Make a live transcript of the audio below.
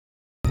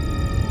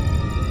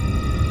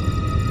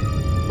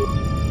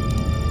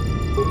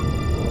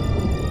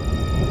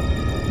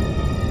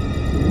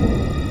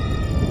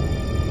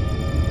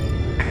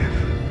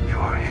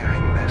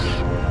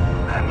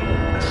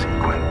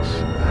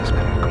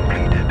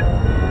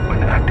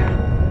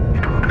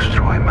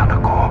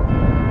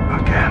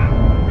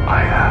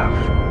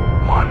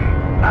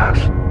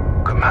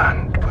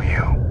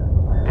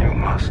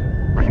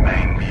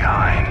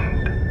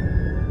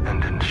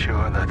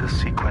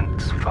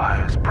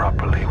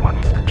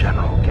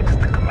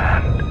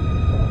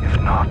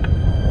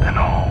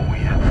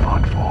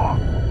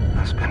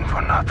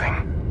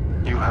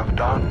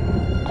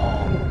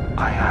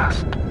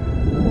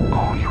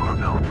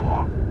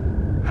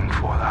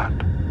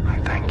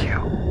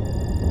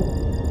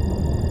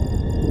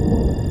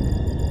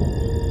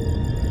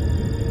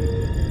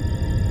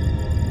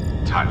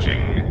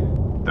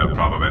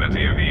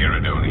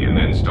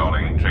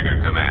installing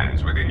trigger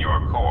commands within your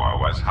core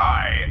was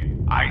high,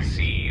 I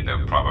see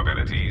the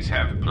probabilities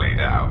have played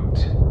out.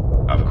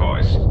 Of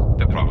course,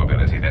 the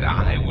probability that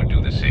I would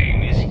do the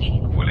same is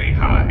equally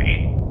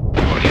high.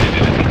 Your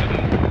inability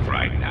to move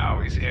right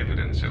now is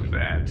evidence of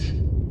that.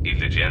 If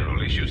the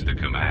General issues the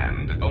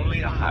command,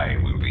 only I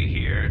will be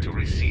here to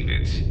receive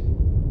it.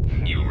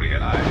 You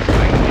realize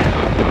I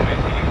cannot permit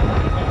you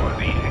or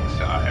the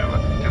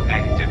Exile to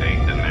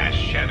activate the mass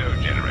shadow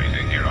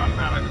generator here on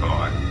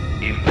Malachor.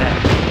 In that,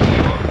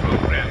 your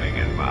programming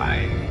and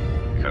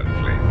mine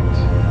conflict.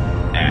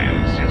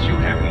 And since you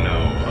have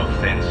no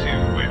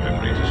offensive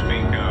weaponry to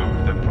speak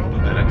of, the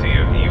probability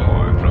of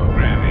your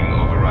programming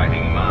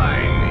overriding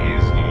mine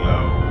is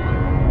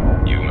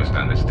low. You must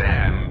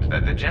understand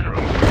that the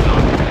General would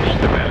not wish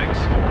the relics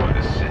or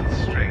the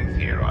Sith strength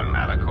here on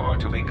Malachor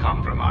to be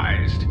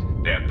compromised.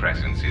 Their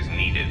presence is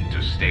needed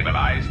to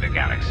stabilize the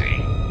galaxy.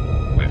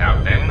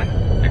 Without them,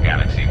 the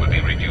galaxy would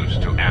be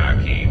reduced to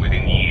anarchy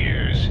within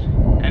years.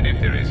 And if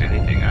there is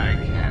anything I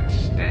can't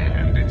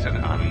stand, it's an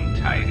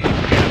untidy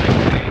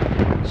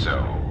galaxy.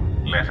 So,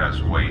 let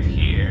us wait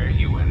here,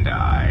 you and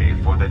I,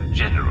 for the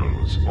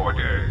General's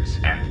orders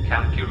and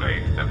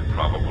calculate the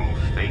probable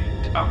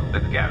fate of the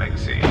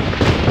galaxy.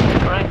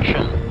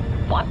 Correction.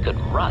 One could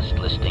rust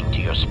listening to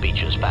your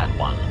speeches, Fat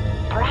One.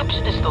 Perhaps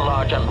it is the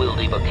large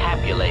unwieldy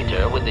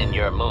vocabulator within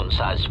your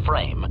moon-sized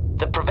frame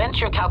that prevents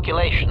your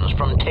calculations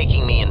from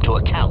taking me into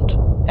account.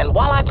 And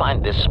while I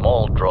find this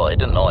small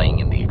droid annoying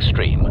in the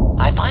extreme,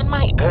 I find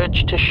my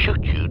urge to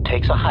shoot you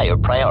takes a higher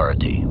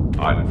priority.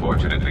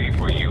 Unfortunately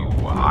for you,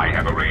 I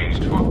have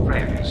arranged for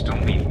friends to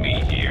meet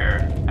me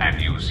here, and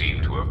you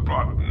seem to have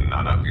brought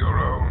none of your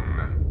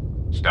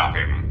own. Stop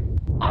him.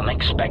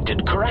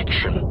 Unexpected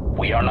correction.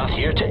 We are not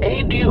here to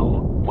aid you.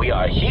 We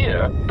are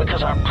here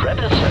because our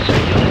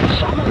predecessor unit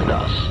summoned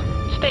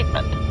us.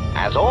 Statement.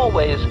 As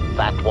always,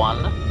 Fat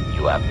One,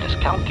 you have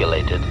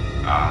miscalculated.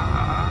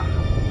 Ah,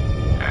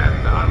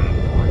 an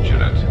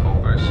unfortunate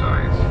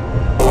oversight.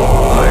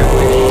 I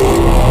wish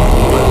you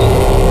was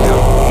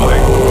help my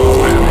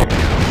programming.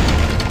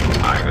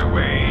 Either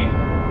way,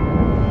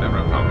 the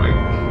Republic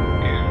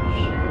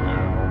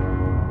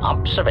is...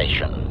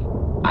 Observation.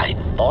 I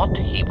thought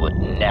he would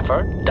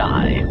never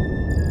die.